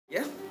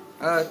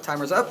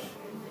Timer's up,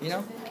 you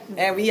know?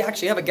 And we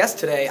actually have a guest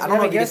today. I don't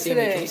know if you can see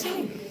me. Can you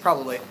see me?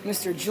 Probably.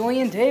 Mr.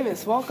 Julian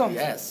Davis, welcome.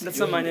 Yes. That's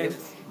not my name.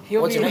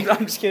 What's your name?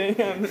 I'm just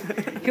kidding.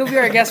 He'll be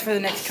our guest for the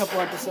next couple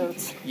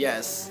episodes.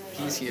 Yes,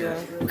 he's here.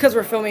 Because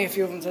we're filming a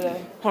few of them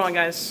today. Hold on,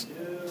 guys.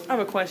 I have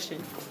a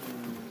question.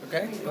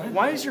 Okay, go ahead.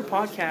 Why is your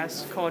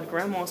podcast called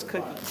Grandma's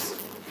Cookies?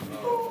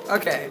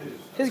 Okay.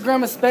 His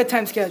grandma's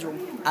bedtime schedule.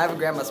 I have a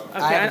grandma's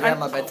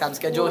bedtime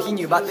schedule. He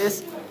knew about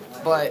this,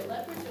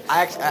 but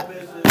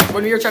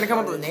when we were trying to come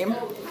up with a name,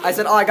 I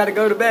said, I gotta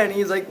go to bed. And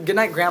he's like, good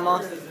night,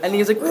 Grandma. And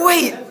he's like,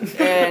 wait!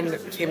 And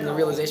came to the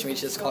realization we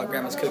should just call it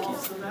Grandma's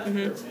Cookies.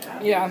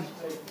 Mm-hmm. Yeah.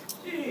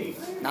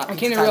 Not I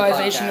came to the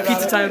realization about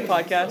Pizza Time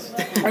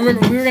Podcast. I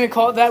remember we were going to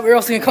call it that. We were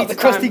also going to call it the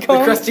Krusty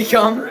Cum. The Krusty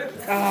Cum.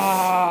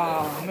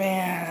 Oh,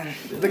 man.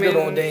 The good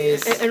old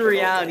days. In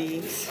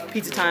reality,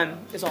 Pizza Time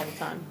is all the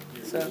time.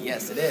 So.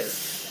 Yes, it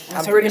is.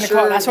 That's what we're going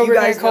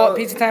to call it,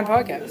 Pizza Time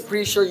Podcast.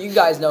 Pretty sure you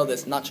guys know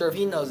this. Not sure if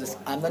he knows this.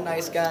 I'm the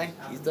nice guy.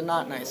 He's the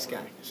not nice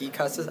guy. He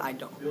cusses. I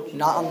don't.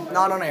 Not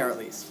on air, at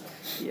least.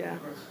 Yeah.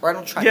 Or I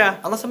don't try. Yeah.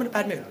 Unless I'm in a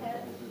bad mood.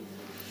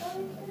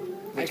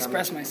 I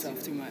express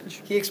myself too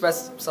much. He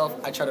expresses himself.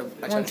 I try to.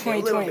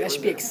 2020. That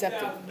should be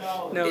accepted.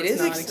 No, it it's is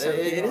not accepted.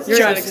 accepted. It is You're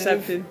not accepted.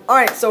 accepted. All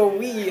right, so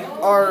we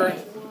are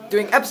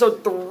doing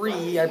episode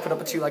 3. I put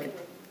up a 2 like a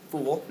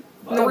fool.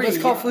 No, but it's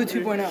called Flu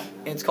 2.0.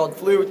 And it's called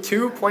Flu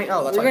 2.0.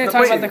 That's We're going to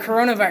talk about the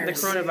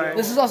coronavirus. The coronavirus.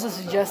 This is also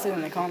suggested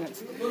in the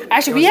comments.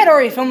 Actually, we had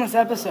already filmed this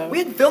episode. We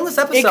had filmed this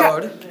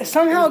episode.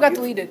 Somehow it got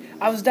deleted.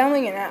 I was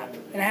downloading an app,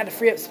 and I had to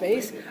free up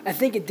space. I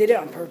think it did it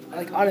on purpose,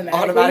 like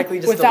automatically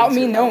just without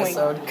me deletes knowing. the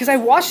episode. Because I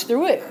watched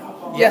through it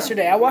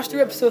yesterday. I watched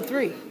through episode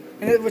 3.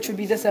 Which would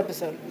be this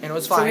episode. And it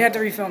was fine. So we had to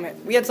refilm it.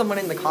 We had someone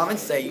in the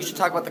comments say, you should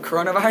talk about the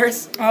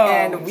coronavirus. Oh,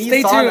 and we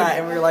stay saw tuned. that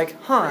and we were like,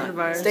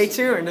 Coronavirus. stay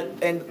tuned.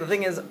 And the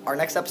thing is, our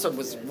next episode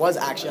was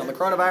actually on the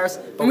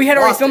coronavirus. But And we had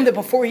already lost filmed it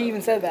before he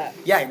even said that.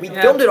 Yeah, we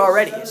filmed it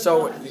already.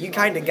 So you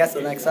kind of guessed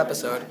the next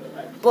episode.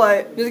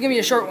 But, This is going to be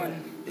a short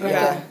one.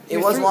 yeah, it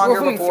We're was we're longer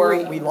filming before.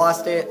 3. We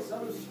lost it.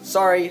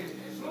 Sorry.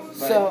 But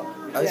So,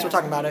 at least we're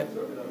talking about it.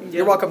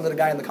 You're welcome to the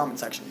guy in the comment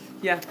section.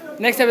 Yeah.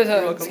 Next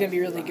episode is going to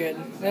be really good.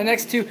 The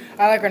next 2,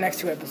 I like our next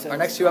 2 episodes. Our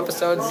next 2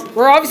 episodes.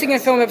 We're obviously going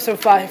to film episode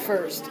 5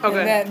 first. Okay. And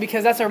then,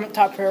 because that's our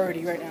top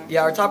priority right now.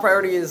 Yeah, our top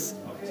priority is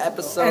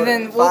episode And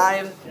then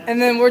 5.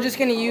 And then we're just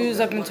going to use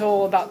up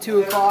until about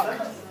 2 o'clock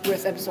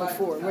with episode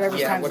 4.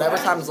 Whatever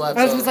time's left.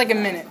 So. It's like a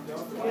minute.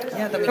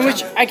 Yeah, that In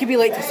which I could be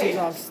late to Steve's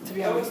office, to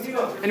be honest.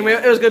 Anyway,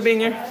 it was good being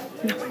here.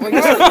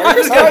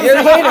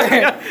 You're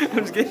later. I'm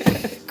just kidding.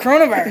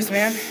 Coronavirus,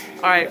 man.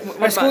 All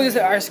right.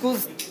 Our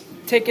school's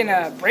taking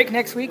a break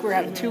next week. We're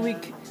having a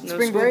 2-week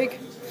spring school. break.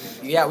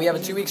 Yeah, we have a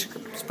 2-week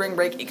spring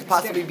break. It could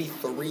possibly be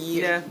 3.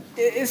 Yeah.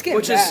 It's getting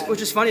Which bad.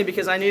 is funny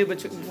because I knew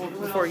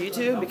before you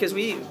two because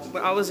we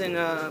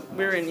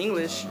were in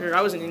English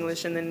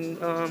and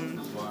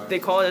then they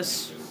called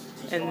us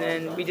and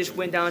then we just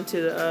went down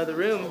to the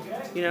room,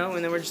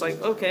 and then we're just like,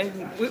 okay.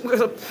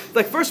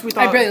 Like first we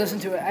thought I barely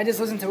listened to it. I just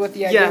listened to what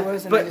the idea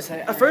was, and I just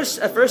said. At first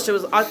it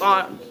was I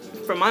thought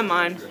from my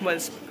mind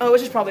was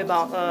it's just probably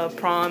about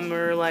prom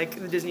or like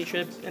the Disney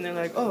trip, and then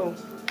like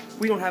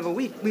we don't have a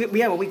week. We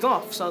have a week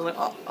off, so I was like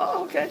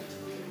oh okay.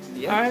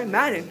 Yeah. All right,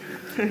 Madden.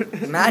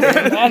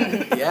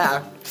 Madden.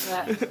 Yeah.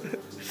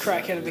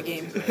 Crackhead of a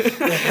game.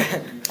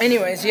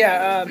 Anyways,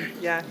 yeah.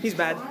 Yeah, he's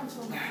bad.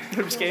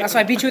 I'm just kidding. That's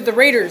why I beat you with the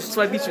Raiders. That's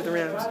why I beat you with the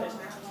Rams.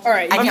 All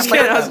right. I can't play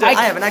with them. I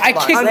have an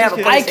Xbox. They have a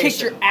PlayStation. I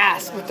kicked your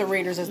ass with the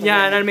Raiders as the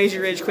Yeah, and Raiders. I made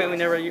you rage quit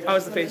whenever I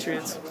was the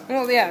Patriots.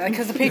 Well, yeah,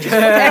 because the Patriots.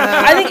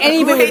 I think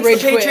anybody would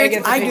rage quit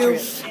against the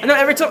Patriots. I know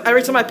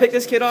every time I pick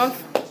this kid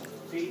off,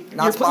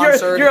 Not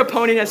sponsored. your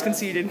opponent has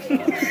conceded.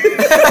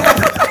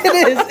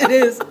 It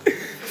is.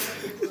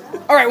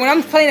 All right, when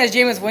I'm playing as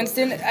Jameis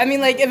Winston, I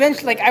mean, like,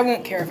 eventually, like, I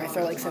won't care if I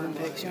throw, like, 7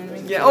 picks, you know what I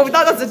mean? Yeah,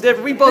 that's the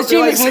difference. We both It's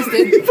Jameis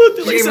Winston.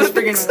 Jameis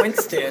freaking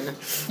Winston.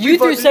 You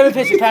threw 7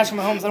 picks to Patrick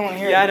Mahomes, I don't want to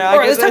hear it. Yeah, I know. All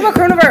right, let's talk about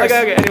coronavirus.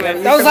 Okay,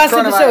 anyway. That was last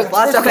episode.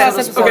 Last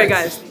episode. Okay,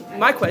 guys,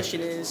 my question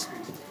is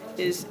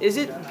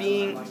it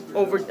being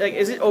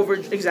is it over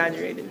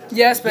exaggerated?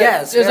 Yes, but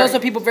Yes, there's very. also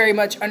people very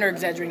much under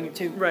exaggerating it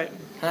too. Right.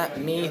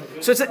 Me.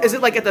 So is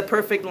it like at the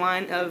perfect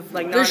line of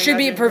like? There should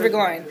be a perfect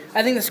line.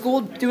 I think the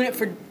school doing it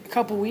for a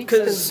couple weeks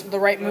is the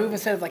right move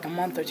instead of like a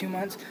month or 2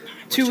 months.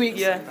 2 weeks.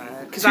 Yeah.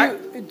 Because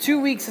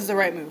 2 weeks is the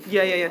right move.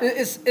 Yeah.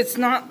 It's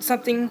not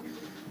something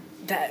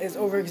that is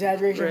over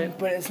exaggeration, Right.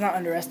 but it's not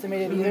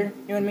underestimated either. You know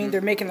what I mean? They're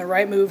making the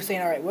right move,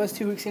 saying, all right, what's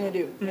 2 weeks gonna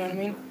do? You know what I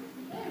mean?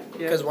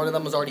 Because one of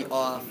them was already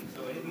off.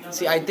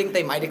 See, I think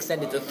they might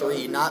extend it to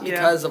 3, not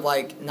because of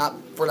not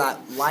for that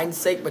line's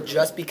sake, but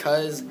just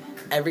because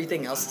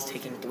everything else is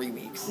taking 3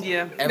 weeks.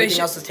 Yeah. Everything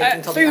else is taking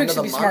until the 3 end weeks of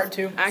the would be month. smart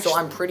too. Actually- So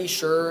I'm pretty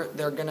sure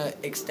they're gonna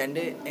extend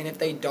it, and if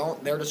they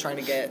don't, they're just trying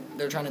to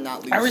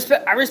not lose. I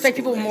respect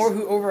people more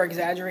who over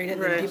exaggerate it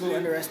than Right. people who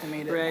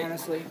underestimate it. Right.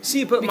 Honestly.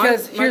 See, but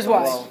Because here's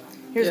why. well,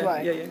 Here's yeah,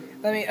 why. yeah.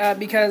 Let me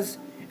because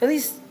at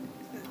least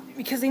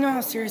because they know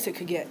how serious it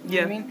could get.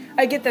 You know what I Yeah. mean?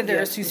 I get that Yeah,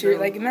 too serious.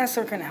 definitely. Like masks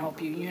are gonna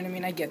help you. You know what I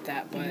mean? I get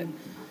that, but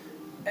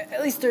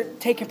at least they're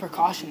taking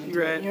precaution. Into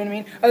it, Right. you know what I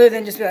mean? Other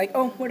than just be like,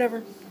 oh, whatever.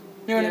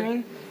 You know what I Yeah.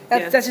 mean?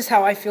 Yeah. That's just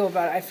how I feel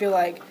about it. I feel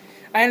like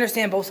I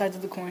understand both sides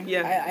of the coin.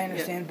 Yeah. I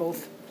understand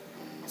both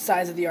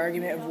sides of the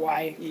argument of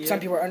why Yeah. some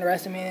people are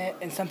underestimating it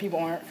and some people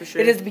aren't. For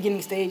sure. It is the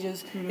beginning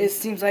stages. It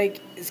seems like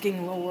it's getting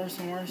a little worse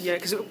and worse. Yeah,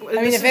 because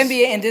I mean, if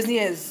NBA and Disney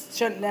is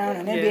shutting down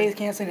and NBA is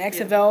canceling,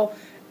 XFL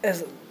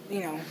is,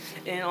 you know.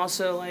 and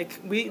also like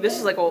this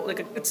is like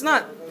it's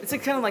not it's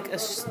like kind of like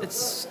it's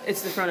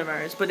the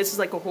coronavirus, but this is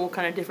like a whole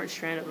kind of different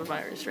strand of a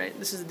virus, right?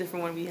 This is a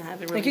different one we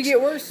haven't really. It could get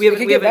worse. We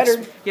haven't, It could we get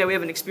haven't better. Yeah, we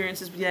haven't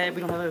experienced this yet.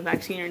 We don't have a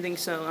vaccine or anything,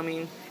 so I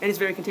mean, and it's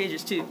very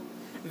contagious too,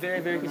 very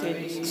very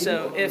contagious.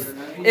 So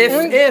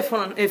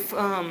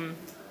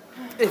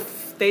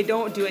if they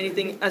don't do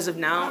anything as of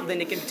now, then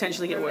it can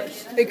potentially get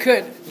worse. It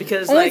could.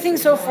 Because only like, thing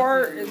so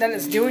far that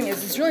it's doing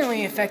is it's really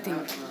only affecting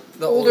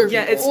The older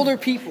older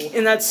people.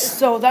 and that's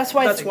So that's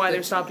why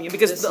they're stopping it,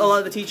 because a lot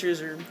of the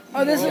teachers are.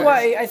 Oh, this is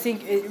why I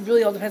think it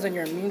really all depends on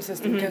your immune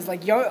system because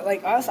like y'all,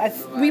 like us,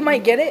 we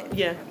might get it.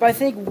 Yeah. But I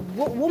think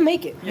we'll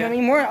make it. You know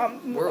what I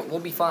mean? We'll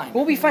be fine.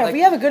 We'll be fine. Like, If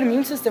we have a good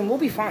immune system, we'll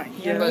be fine.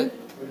 You know what I mean?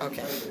 but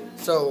okay,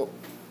 so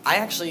I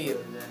actually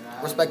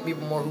respect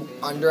people more who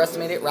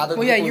underestimate it rather than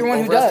Well, yeah, people you're who one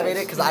who overestimate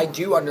does. it, because I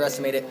do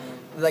underestimate it.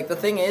 Like, the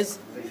thing is,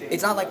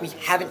 it's not like we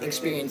haven't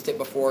experienced it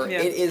before.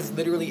 Yeah. It is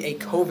literally a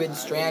COVID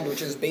strand,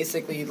 which is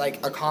basically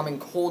like a common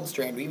cold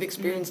strand. We've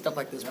experienced stuff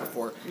like this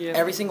before. Yeah.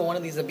 Every single one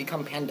of these have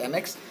become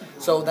pandemics,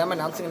 so them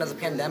announcing it as a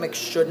pandemic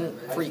shouldn't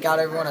freak out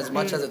everyone as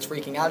much as it's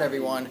freaking out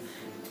everyone.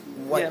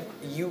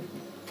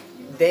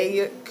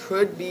 They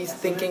could be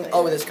thinking,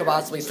 oh, this could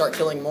possibly start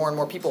killing more and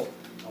more people.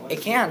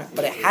 It can,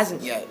 but it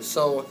hasn't yet.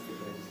 So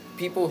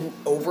people who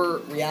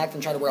overreact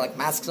and try to wear like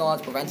masks and all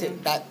that to prevent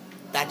it, that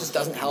just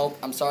doesn't help.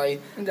 I'm sorry.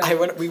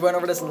 We went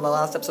over this in the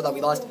last episode that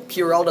we lost.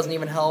 Purell doesn't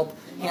even help.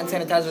 Hand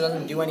sanitizer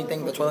doesn't do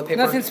anything. The toilet paper.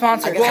 Nothing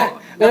sponsored. I guess- Well,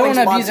 I don't nothing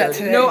wanna abuse that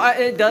sponsored. today. No,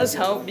 it does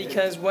help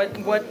because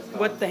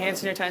what the hand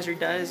sanitizer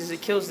does is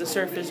it kills the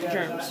surface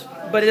germs,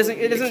 but it doesn't.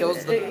 It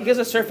kills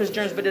the surface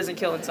germs, but it doesn't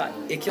kill inside.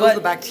 It kills But-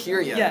 the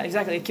bacteria. Yeah,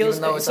 exactly. It kills.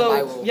 Even though it's so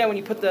a viral. yeah, when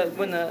you put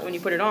when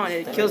you put it on,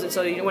 it kills it.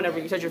 So whenever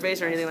you touch your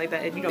face or anything like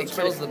that, you don't It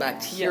spread kills it. the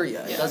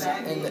bacteria. Yeah. It doesn't,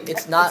 and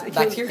it's not It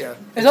kills- bacteria.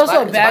 It's also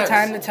a it's bad virus.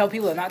 time to tell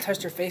people to not touch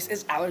their face.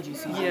 It's allergy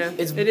season. Yeah,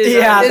 It's, it is.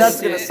 yeah, It's-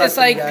 that's gonna suck it's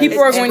for like you guys. people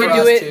are going to for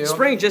do us it. too.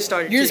 Spring just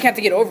started. You just too. have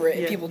to get over it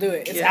if Yeah. people do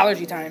it. It's Yeah.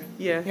 allergy time.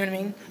 Yeah. You know what I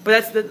mean?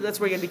 But that's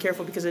where you gotta be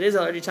careful because it is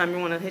allergy time. You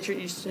want to hit your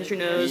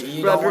nose,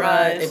 You rub don't your wanna,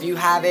 eyes. if you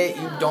have it,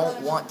 you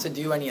don't want to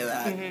do any of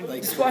that. Mm-hmm.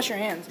 Like, Just wash your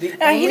hands. the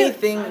And I hate only it-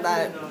 thing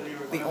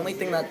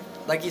that,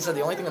 like you said,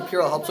 the only thing that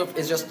Purell helps with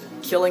is just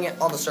killing it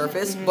on the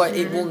surface, but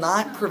it will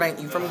not prevent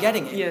you from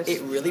getting it. Yes.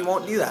 It really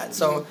won't do that.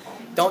 So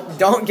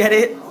don't get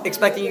it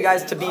expecting you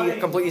guys to be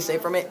completely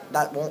safe from it.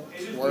 That won't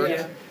work.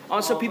 Yeah.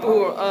 Also, people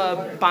who are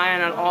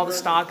buying on all the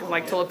stock of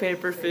like toilet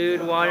paper,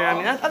 food, water. I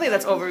mean, I think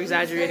that's over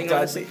exaggerating.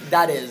 Honestly.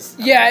 That is.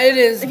 Yeah, it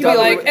is. can But be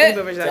like, over- it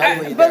can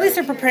be over- but at least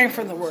they're preparing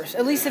for the worst.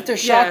 At least if they're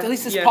shocked, Yeah, at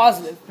least it's yeah.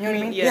 positive. You know what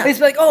I mean? Yeah. At least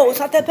be like, oh,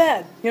 it's not that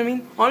bad. You know what I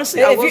mean?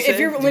 Honestly, I will if say-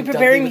 you're only Dude,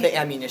 preparing, with the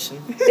ammunition.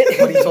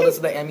 What he told us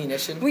with the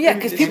ammunition. well, yeah,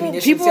 because people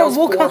Ammunition are sales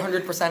will come.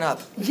 400%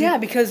 up. Yeah,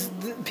 because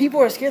people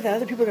are scared that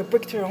other people are gonna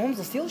break into their homes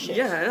and steal shit.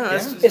 Yeah, I know.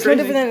 That's Yeah. It's no crazy.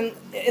 different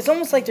than. It's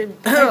almost like they're The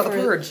preparing for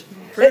purge.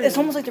 It's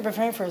almost like they're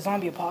preparing for a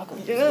zombie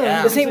apocalypse.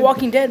 Yeah. This ain't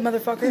Walking Dead,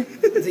 motherfucker.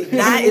 See,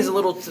 that is a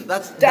little.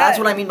 That's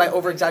what I mean by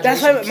over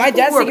exaggeration. That's why my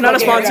dad's thinking Not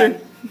a about getting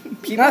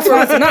sponsor. Not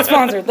sponsored. Not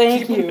sponsored.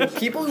 Thank you.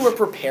 People who are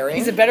preparing.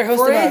 He's a better host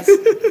for than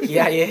it- us.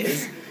 Yeah, he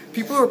is.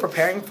 People who are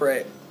preparing for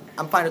it,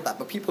 I'm fine with that.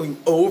 But people who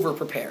over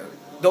prepare,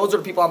 those are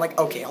the people I'm like,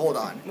 okay, hold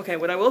on. Okay,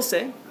 what I will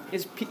say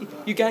is,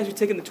 you guys are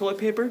taking the toilet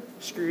paper.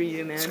 Screw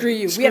you, man. Screw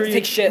you. We have to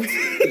take shit.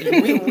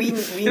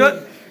 We know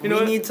what? You know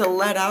what? need to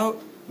let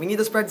out. We need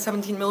to spread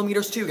 17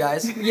 millimeters too,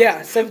 guys.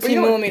 Yeah, 17 you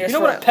know what- millimeters you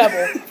know for a what-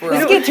 pebble. For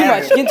It's a getting too pebble.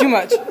 much. Getting too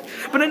much.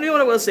 But I know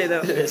what I will say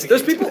though. is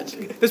Those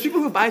getting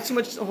people who buy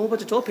a whole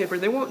bunch of toilet paper,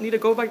 they won't need to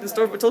go back to the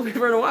store for toilet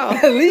paper in a while.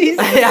 At least.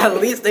 Yeah,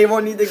 at least they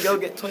won't need to go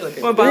get toilet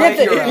paper. Well, but-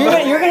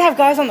 You're gonna have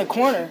guys on the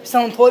corner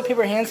selling toilet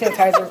paper and hand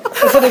sanitizer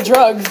instead of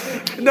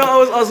drugs. No,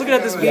 I was looking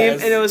at this meme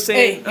Yes. and it was Hey,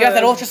 saying. you got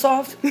that ultra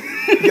soft? You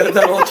got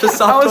that ultra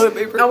soft toilet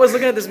paper. I was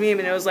looking at this meme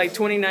and it was like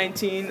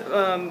 2019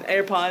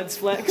 AirPods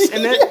Flex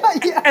and then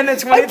and then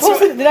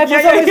 2020. Did I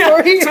post that on my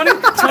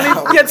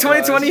story?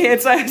 2020 hand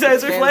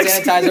sanitizer Hand Flex.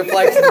 sanitizer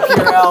flex and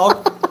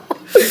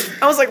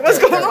Purell. I was like, what's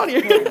going on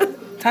here?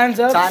 Time's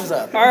up. Time's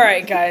up. All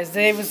right, guys.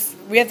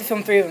 We have to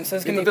film 3 of them, so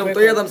it's We gonna have to be a film quick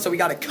 3 of one. them, so we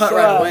got to cut So,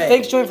 right away.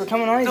 thanks, Joey, for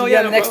coming on. He's Oh, gonna be yeah,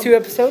 on the no next problem. 2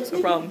 episodes. No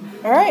problem.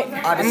 All right.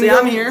 Obviously,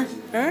 I'm here.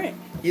 All right.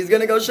 He's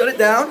gonna go shut it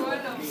down.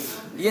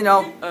 You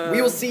know,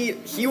 we will see.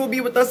 He will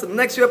be with us in the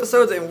next 2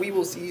 episodes, and we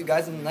will see you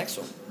guys in the next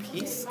one.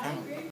 Peace out.